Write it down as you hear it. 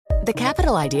The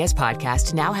Capital Ideas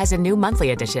podcast now has a new monthly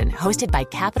edition hosted by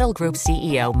Capital Group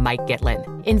CEO Mike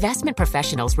Gitlin. Investment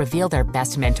professionals reveal their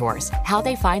best mentors, how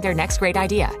they find their next great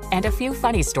idea, and a few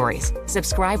funny stories.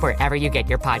 Subscribe wherever you get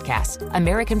your podcasts.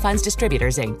 American Funds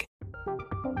Distributors, Inc.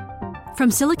 From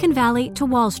Silicon Valley to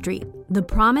Wall Street, the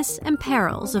promise and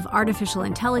perils of artificial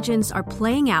intelligence are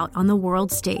playing out on the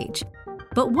world stage.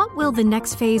 But what will the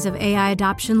next phase of AI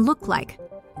adoption look like?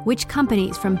 Which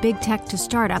companies from big tech to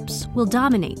startups will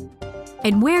dominate?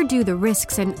 And where do the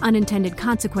risks and unintended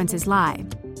consequences lie?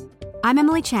 I'm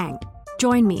Emily Chang.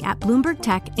 Join me at Bloomberg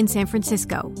Tech in San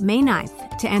Francisco, May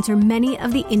 9th, to answer many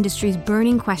of the industry's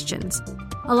burning questions,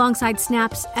 alongside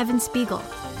Snap's Evan Spiegel,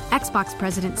 Xbox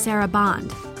President Sarah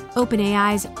Bond,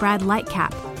 OpenAI's Brad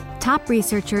Lightcap, top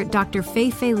researcher Dr.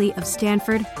 Fei Li of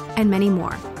Stanford, and many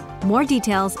more. More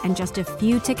details and just a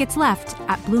few tickets left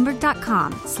at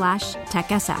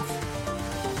Bloomberg.com/TechSF.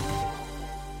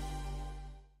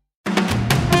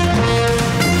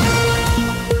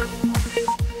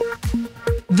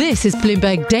 This is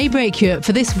Bloomberg Daybreak Europe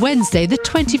for this Wednesday, the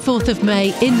 24th of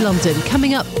May in London.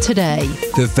 Coming up today.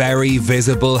 The very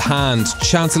visible hand.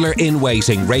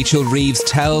 Chancellor-In-Waiting Rachel Reeves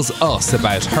tells us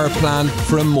about her plan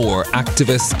for a more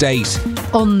activist state.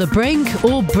 On the brink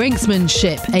or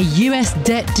brinksmanship, a US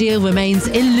debt deal remains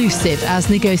elusive as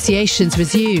negotiations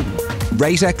resume.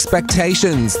 Rate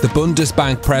expectations. The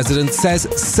Bundesbank president says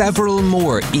several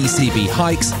more ECB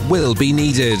hikes will be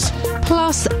needed.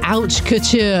 Plus, ouch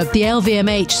couture. The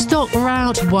LVMH stock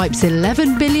rout wipes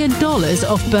 $11 billion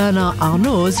off Bernard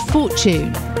Arnault's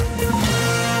fortune.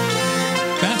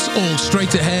 That's all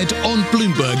straight ahead on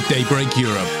Bloomberg Daybreak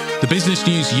Europe. The business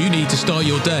news you need to start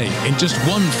your day in just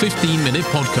one 15-minute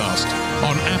podcast.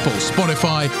 On Apple,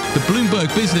 Spotify, the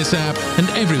Bloomberg Business app, and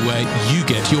everywhere you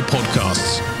get your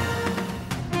podcasts.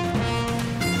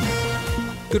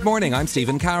 Good morning, I'm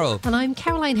Stephen Carroll. And I'm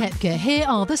Caroline Hepker. Here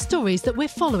are the stories that we're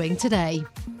following today.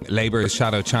 Labour's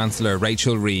Shadow Chancellor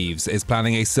Rachel Reeves is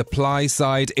planning a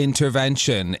supply-side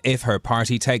intervention if her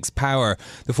party takes power.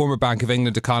 The former Bank of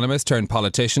England economist turned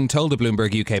politician told the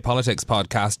Bloomberg UK Politics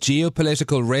podcast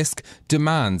geopolitical risk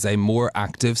demands a more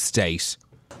active state.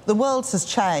 The world has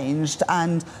changed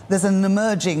and there's an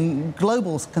emerging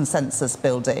global consensus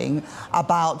building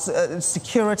about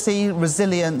security,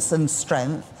 resilience and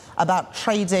strength, about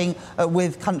trading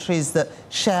with countries that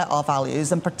share our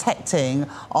values and protecting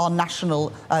our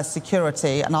national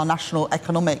security and our national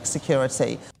economic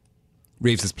security.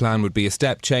 Reeves's plan would be a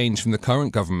step change from the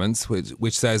current government's,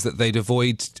 which says that they'd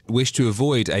wish to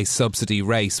avoid a subsidy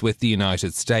race with the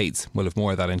United States. We'll have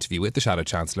more of that interview with the Shadow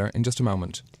Chancellor in just a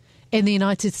moment. In the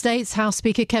United States, House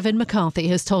Speaker Kevin McCarthy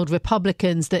has told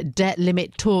Republicans that debt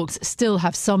limit talks still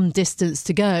have some distance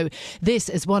to go. This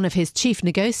as one of his chief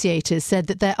negotiators said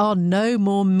that there are no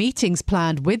more meetings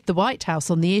planned with the White House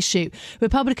on the issue.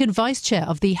 Republican Vice Chair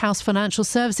of the House Financial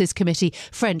Services Committee,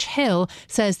 French Hill,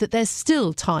 says that there's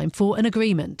still time for an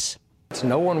agreement.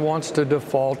 No one wants to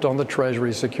default on the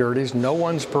Treasury securities. No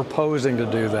one's proposing to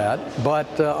do that.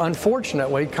 But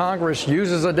unfortunately, Congress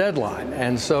uses a deadline.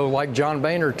 And so, like John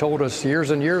Boehner told us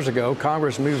years and years ago,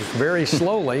 Congress moves very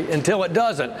slowly until it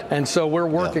doesn't. And so we're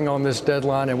working on this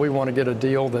deadline, and we want to get a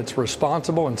deal that's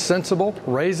responsible and sensible,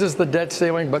 raises the debt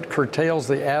ceiling, but curtails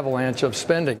the avalanche of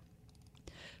spending.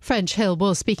 French Hill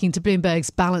was speaking to Bloomberg's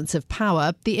Balance of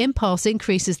Power. The impasse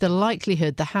increases the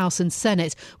likelihood the House and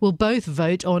Senate will both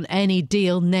vote on any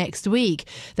deal next week.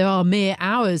 There are mere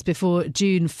hours before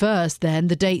June 1st, then,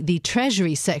 the date the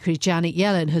Treasury Secretary Janet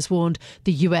Yellen has warned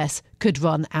the US could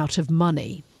run out of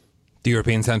money. The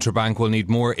European Central Bank will need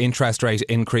more interest rate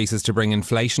increases to bring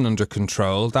inflation under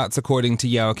control. That's according to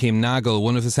Joachim Nagel,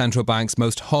 one of the central bank's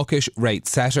most hawkish rate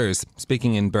setters.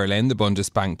 Speaking in Berlin, the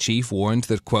Bundesbank chief warned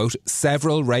that, quote,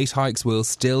 several rate hikes will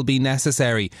still be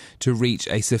necessary to reach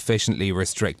a sufficiently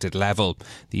restricted level.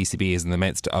 The ECB is in the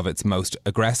midst of its most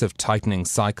aggressive tightening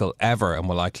cycle ever and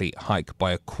will likely hike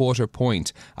by a quarter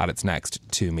point at its next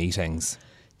two meetings.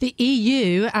 The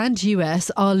EU and US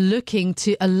are looking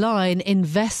to align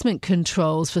investment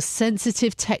controls for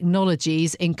sensitive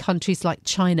technologies in countries like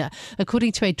China.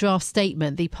 According to a draft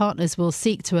statement, the partners will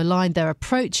seek to align their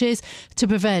approaches to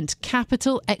prevent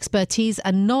capital, expertise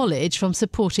and knowledge from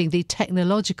supporting the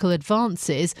technological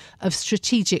advances of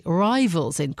strategic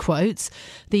rivals, in quotes.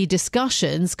 The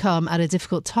discussions come at a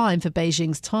difficult time for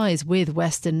Beijing's ties with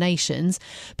Western nations.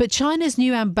 But China's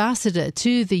new ambassador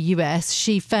to the US,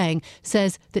 Xi Feng,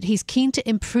 says that he's keen to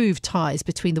improve ties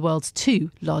between the world's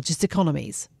two largest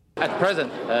economies. At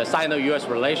present, Sino-US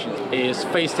relations is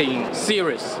facing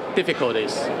serious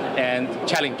difficulties and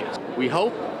challenges. We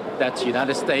hope that the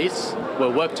United States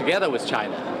will work together with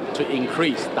China to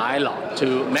increase dialogue,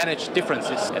 to manage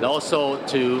differences, and also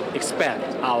to expand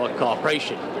our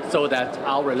cooperation so that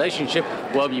our relationship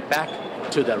will be back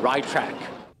to the right track.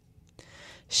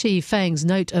 Xi Feng's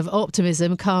note of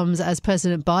optimism comes as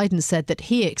President Biden said that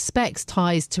he expects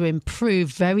ties to improve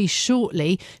very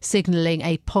shortly, signalling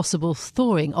a possible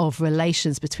thawing of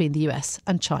relations between the US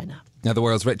and China. Now, the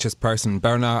world's richest person,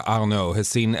 Bernard Arnault, has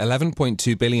seen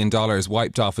 $11.2 billion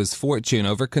wiped off his fortune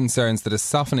over concerns that a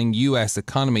softening US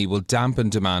economy will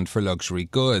dampen demand for luxury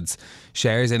goods.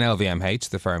 Shares in LVMH,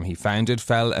 the firm he founded,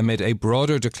 fell amid a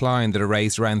broader decline that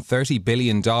erased around $30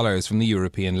 billion from the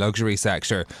European luxury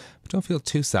sector. But don't feel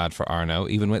too sad for Arnault.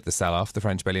 Even with the sell-off, the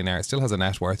French billionaire still has a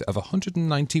net worth of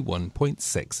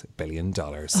 $191.6 billion.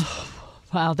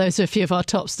 Wow, those are a few of our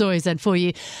top stories then for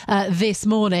you this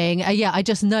morning. I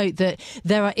just note that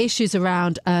there are issues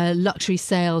around luxury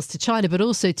sales to China, but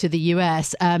also to the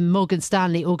US. Morgan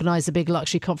Stanley organised a big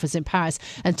luxury conference in Paris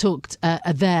and talked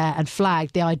there and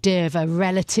flagged the idea of a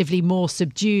relatively more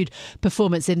subdued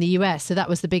performance in the US. So that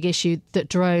was the big issue that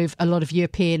drove a lot of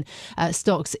European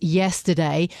stocks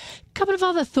yesterday. A couple of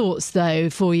other thoughts, though,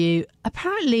 for you.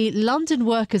 Apparently, London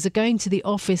workers are going to the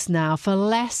office now for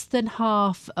less than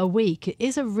half a week. It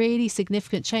is a really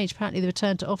significant change. Apparently, the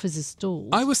return to office is stalled.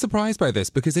 I was surprised by this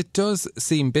because it does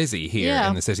seem busy here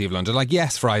in the City of London. Like,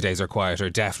 yes, Fridays are quieter,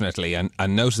 definitely, and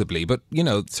noticeably. But, you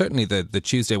know, certainly the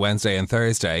Tuesday, Wednesday and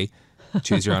Thursday,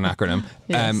 choose your own acronym,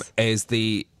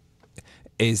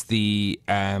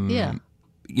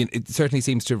 it certainly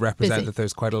seems to represent that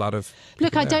there's quite a lot of...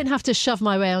 Look, I don't have to shove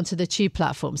my way onto the tube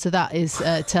platform, so that is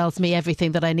tells me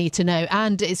everything that I need to know.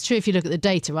 And it's true if you look at the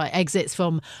data, right? Exits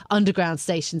from underground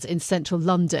stations in central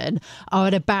London are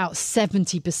at about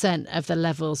 70% of the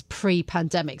levels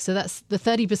pre-pandemic. So that's the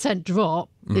 30% drop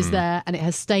is there, and it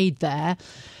has stayed there.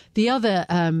 The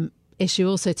other issue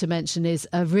also to mention is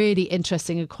a really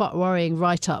interesting and quite worrying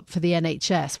write-up for the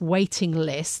NHS. Waiting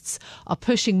lists are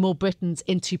pushing more Britons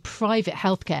into private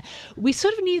healthcare. We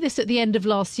sort of knew this at the end of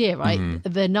last year, right?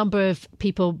 The number of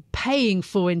people paying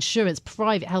for insurance,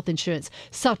 private health insurance,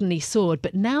 suddenly soared.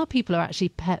 But now people are actually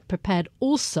prepared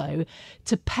also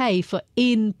to pay for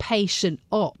inpatient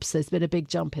ops. There's been a big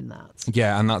jump in that.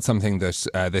 Yeah, and that's something that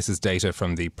this is data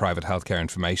from the Private Healthcare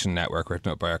Information Network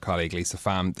written up by our colleague Lisa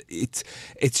Pham. It's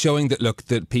showing that, look,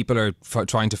 that people are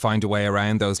trying to find a way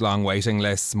around those long waiting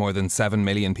lists. More than 7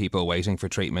 million people waiting for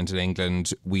treatment in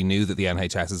England. We knew that the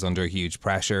NHS is under huge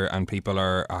pressure and people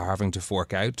are having to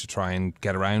fork out to try and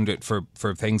get around it for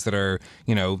things that are,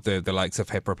 you know, the likes of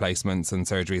hip replacements and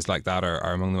surgeries like that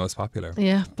are among the most popular.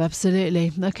 Yeah,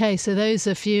 absolutely. OK, so those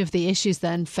are a few of the issues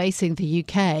then facing the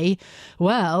UK.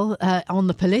 Well, on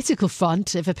the political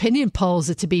front, if opinion polls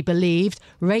are to be believed,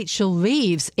 Rachel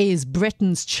Reeves is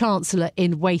Britain's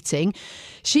Chancellor-In-Waiting.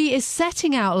 She is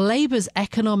setting out Labour's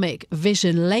economic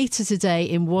vision later today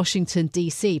in Washington,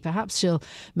 D.C. Perhaps she'll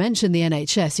mention the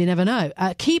NHS, you never know.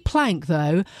 A key plank,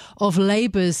 though, of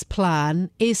Labour's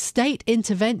plan is state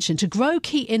intervention to grow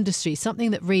key industries, something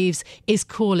that Reeves is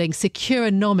calling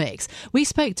securonomics. We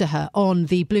spoke to her on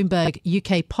the Bloomberg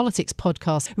UK Politics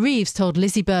podcast. Reeves told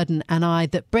Lizzie Burden and I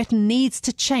that Britain needs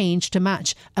to change to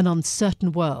match an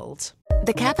uncertain world.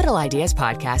 The Capital Ideas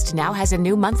podcast now has a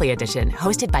new monthly edition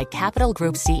hosted by Capital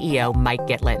Group CEO Mike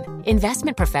Gitlin.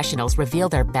 Investment professionals reveal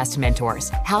their best mentors,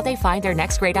 how they find their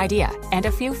next great idea, and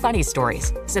a few funny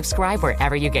stories. Subscribe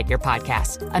wherever you get your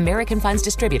podcasts. American Funds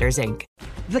Distributors, Inc.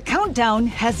 The countdown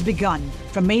has begun.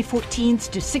 From May 14th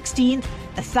to 16th,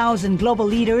 1,000 global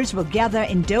leaders will gather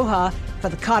in Doha for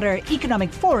the Qatar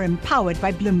Economic Forum powered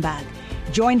by Bloomberg.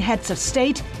 Join heads of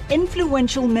state,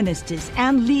 influential ministers,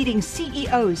 and leading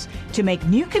CEOs to make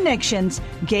new connections,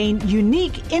 gain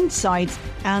unique insights,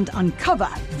 and uncover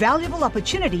valuable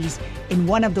opportunities in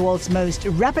one of the world's most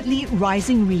rapidly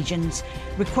rising regions.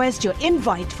 Request your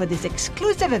invite for this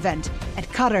exclusive event at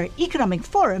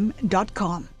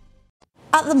QatarEconomicForum.com.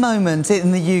 At the moment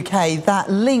in the UK,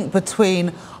 that link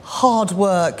between hard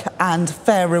work and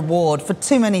fair reward for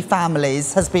too many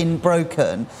families has been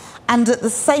broken. And at the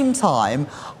same time,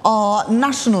 our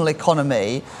national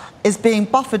economy is being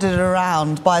buffeted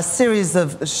around by a series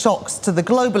of shocks to the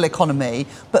global economy,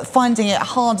 but finding it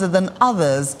harder than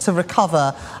others to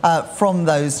recover from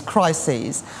those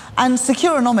crises. And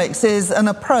securonomics is an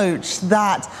approach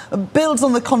that builds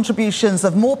on the contributions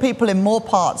of more people in more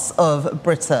parts of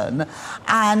Britain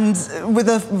and with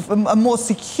a more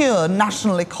secure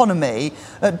national economy,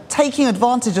 taking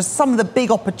advantage of some of the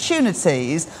big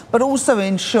opportunities, but also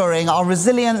ensuring our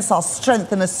resilience, our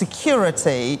strength and our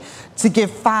security to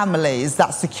give families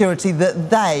that security that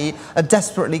they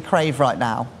desperately crave right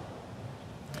now.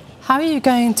 How are you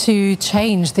going to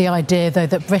change the idea, though,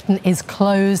 that Britain is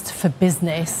closed for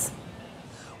business?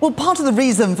 Well, part of the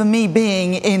reason for me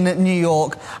being in New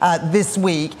York this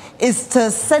week is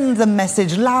to send the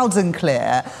message loud and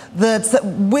clear that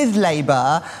with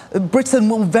Labour, Britain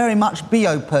will very much be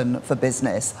open for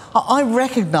business. I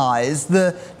recognise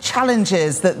the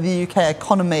challenges that the UK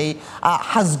economy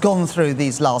has gone through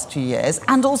these last few years,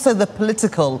 and also the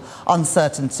political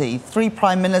uncertainty. 3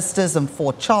 prime ministers and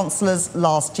 4 chancellors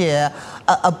last year,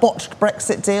 a botched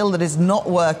Brexit deal that is not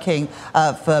working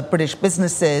for British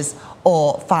businesses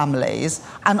or families,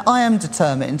 and I am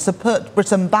determined to put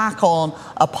Britain back on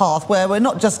a path where we're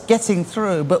not just getting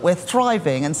through, but we're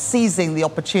thriving and seizing the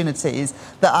opportunities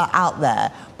that are out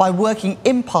there by working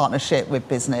in partnership with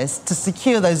business to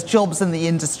secure those jobs in the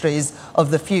industries of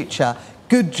the future,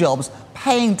 good jobs,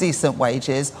 paying decent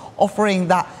wages, offering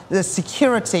the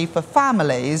security for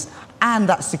families and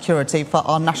that security for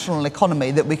our national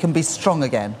economy, that we can be strong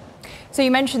again. So you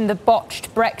mentioned the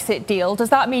botched Brexit deal.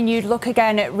 Does that mean you'd look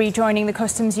again at rejoining the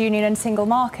customs union and single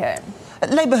market?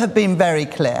 Labour have been very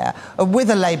clear. With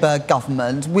a Labour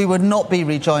government, we would not be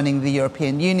rejoining the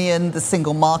European Union, the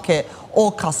single market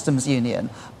or customs union.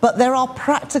 But there are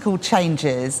practical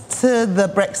changes to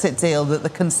the Brexit deal that the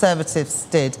Conservatives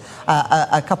did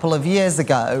a couple of years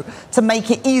ago to make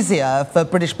it easier for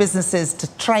British businesses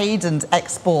to trade and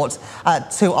export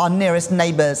to our nearest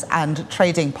neighbours and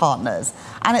trading partners.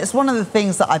 And it's one of the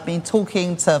things that I've been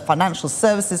talking to financial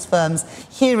services firms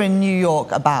here in New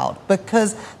York about,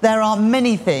 because there are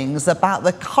many things about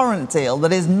the current deal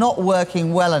that is not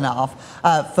working well enough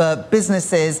for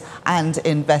businesses and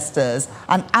investors,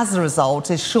 and as a result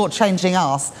is shortchanging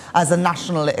us as a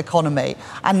national economy.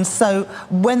 And so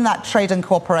when that trade and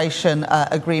cooperation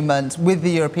agreement with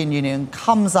the European Union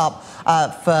comes up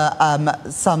for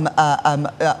some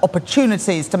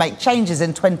opportunities to make changes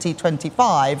in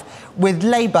 2025, with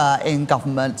Labour in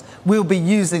government, we'll be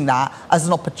using that as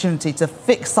an opportunity to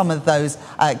fix some of those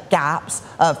gaps.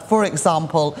 For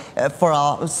example, for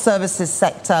our services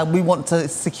sector, we want to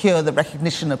secure the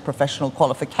recognition of professional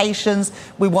qualifications.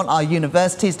 We want our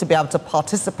universities to be able to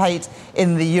participate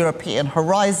in the European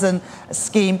Horizon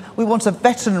scheme. We want a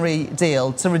veterinary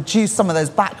deal to reduce some of those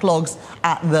backlogs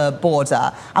at the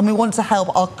border. And we want to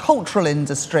help our cultural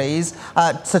industries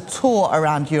to tour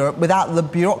around Europe without the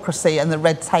bureaucracy and the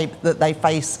red tape that they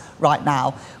face right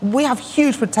now. We have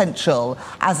huge potential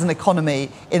as an economy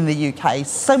in the UK,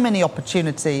 so many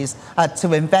opportunities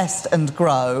to invest and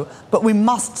grow, but we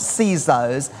must seize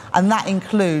those, and that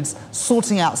includes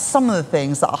sorting out some of the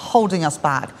things that are holding us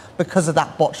back because of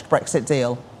that botched Brexit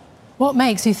deal. What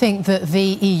makes you think that the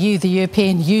EU, the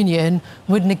European Union,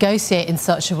 would negotiate in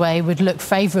such a way, would look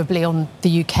favourably on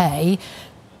the UK?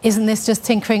 Isn't this just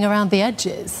tinkering around the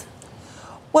edges?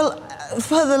 Well,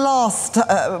 for the last,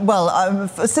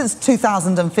 since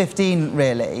 2015,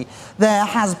 really, there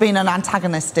has been an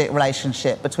antagonistic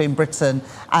relationship between Britain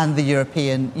and the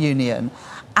European Union.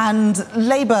 And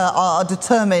Labour are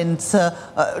determined to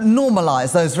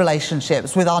normalise those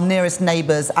relationships with our nearest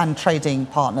neighbours and trading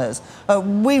partners.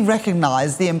 We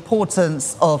recognise the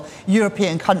importance of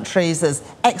European countries as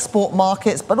export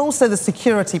markets, but also the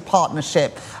security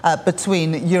partnership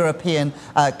between European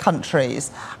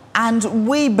countries. And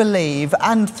we believe,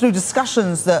 and through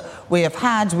discussions that we have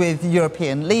had with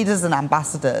European leaders and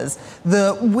ambassadors,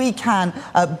 that we can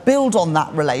build on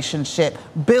that relationship,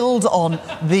 build on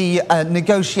the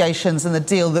negotiations and the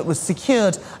deal that was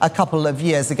secured a couple of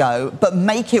years ago, but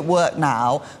make it work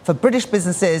now for British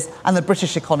businesses and the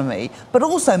British economy, but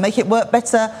also make it work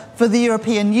better for the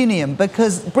European Union,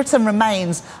 because Britain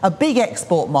remains a big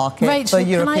export market for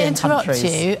European countries. Rachel, can I interrupt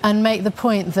you and make the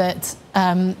point that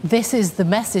this is the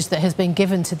message that has been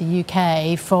given to the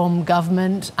UK from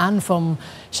government and from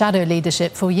shadow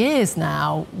leadership for years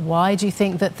now? Why do you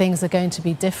think that things are going to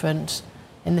be different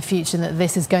in the future, and that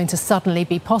this is going to suddenly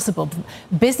be possible?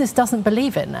 Business doesn't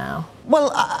believe it now.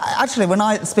 Well, actually, when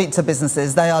I speak to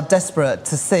businesses, they are desperate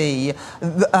to see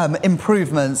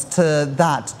improvements to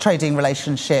that trading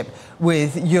relationship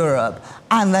with Europe.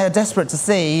 And they are desperate to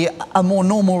see a more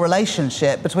normal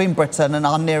relationship between Britain and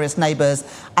our nearest neighbours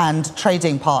and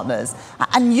trading partners.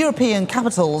 And European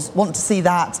capitals want to see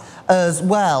that as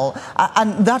well.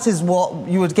 And that is what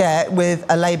you would get with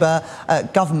a Labour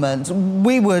government.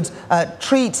 We would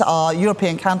treat our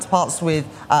European counterparts with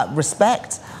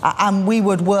respect, and we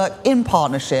would work in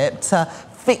partnership to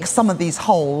fix some of these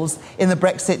holes in the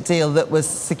Brexit deal that was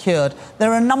secured.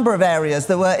 There are a number of areas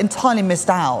that were entirely missed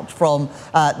out from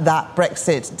that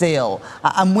Brexit deal,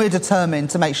 and we're determined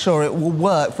to make sure it will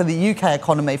work for the UK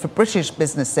economy, for British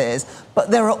businesses, but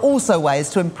there are also ways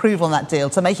to improve on that deal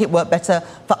to make it work better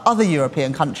for other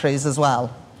European countries as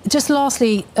well. Just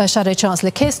lastly, Shadow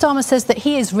Chancellor, Keir Starmer says that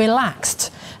he is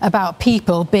relaxed about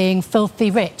people being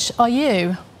filthy rich. Are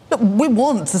you? Look, we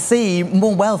want to see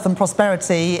more wealth and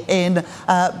prosperity in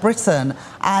Britain,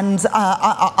 and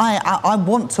I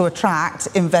want to attract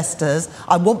investors.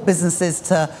 I want businesses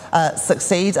to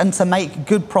succeed and to make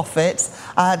good profits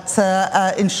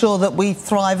to ensure that we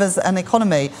thrive as an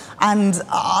economy. And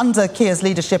under Keir's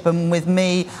leadership and with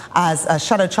me as a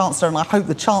Shadow Chancellor, and I hope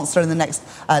the Chancellor in the next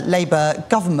Labour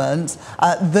government,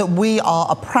 that we are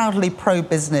a proudly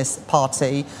pro-business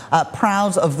party,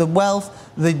 proud of the wealth,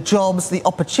 the jobs, the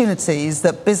opportunities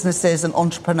that businesses and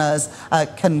entrepreneurs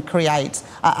can create.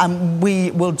 And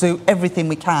we will do everything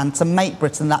we can to make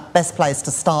Britain that best place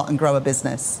to start and grow a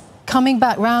business. Coming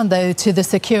back round, though, to the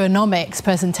Securonomics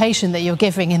presentation that you're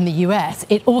giving in the US,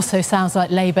 it also sounds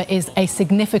like Labour is a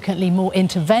significantly more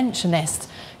interventionist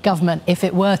government, if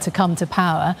it were to come to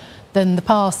power, than the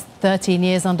past 13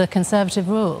 years under Conservative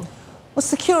rule. Well,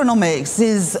 Securonomics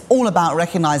is all about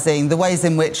recognising the ways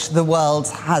in which the world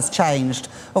has changed.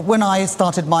 When I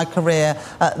started my career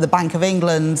at the Bank of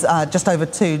England just over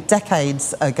 2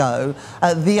 decades ago,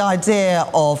 the idea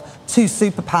of two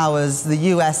superpowers, the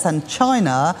US and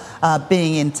China,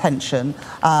 being in tension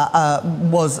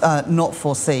was not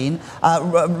foreseen.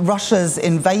 Russia's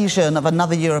invasion of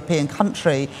another European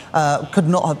country could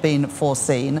not have been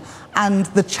foreseen. And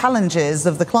the challenges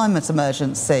of the climate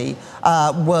emergency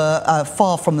were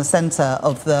far from the centre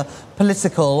of the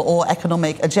political or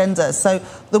economic agenda. So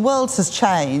the world has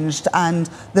changed, and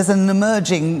there's an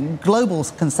emerging global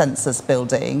consensus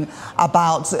building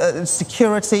about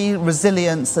security,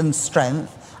 resilience and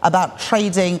strength, about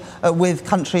trading with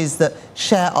countries that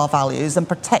share our values and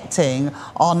protecting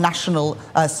our national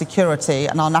security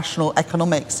and our national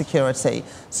economic security.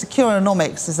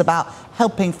 Securonomics is about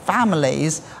helping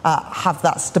families have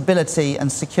that stability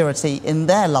and security in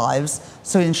their lives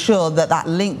to ensure that that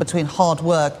link between hard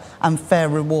work and fair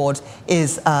reward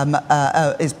is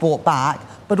brought back,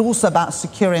 but also about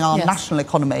securing our national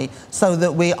economy so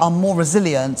that we are more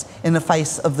resilient in the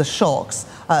face of the shocks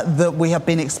that we have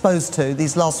been exposed to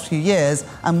these last few years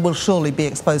and will surely be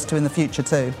exposed to in the future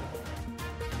too.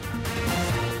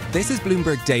 This is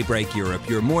Bloomberg Daybreak Europe,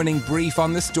 your morning brief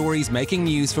on the stories making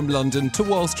news from London to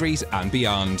Wall Street and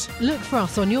beyond. Look for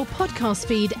us on your podcast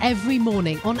feed every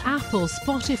morning on Apple,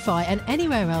 Spotify and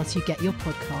anywhere else you get your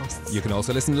podcasts. You can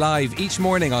also listen live each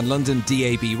morning on London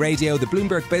DAB Radio, the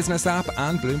Bloomberg Business app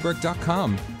and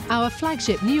Bloomberg.com. Our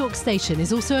flagship New York station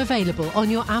is also available on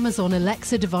your Amazon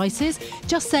Alexa devices.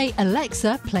 Just say,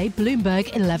 Alexa, play Bloomberg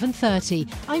 1130.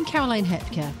 I'm Caroline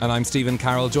Hepker. And I'm Stephen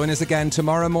Carroll. Join us again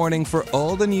tomorrow morning for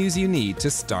all the news you need to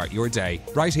start your day,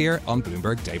 right here on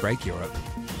Bloomberg Daybreak Europe.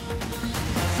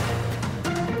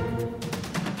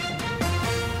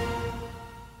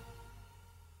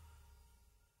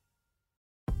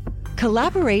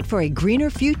 Collaborate for a greener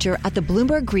future at the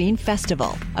Bloomberg Green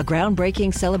Festival, a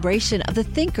groundbreaking celebration of the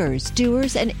thinkers,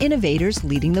 doers, and innovators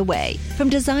leading the way. From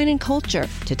design and culture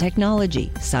to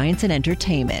technology, science, and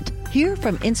entertainment. Hear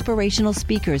from inspirational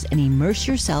speakers and immerse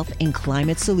yourself in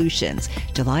climate solutions.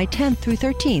 July 10th through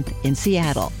 13th in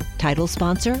Seattle. Title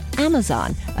sponsor,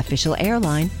 Amazon. Official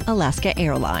airline, Alaska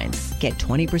Airlines. Get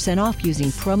 20% off using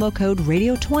promo code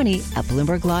radio20 at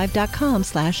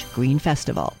BloombergLive.com/Green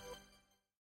Festival.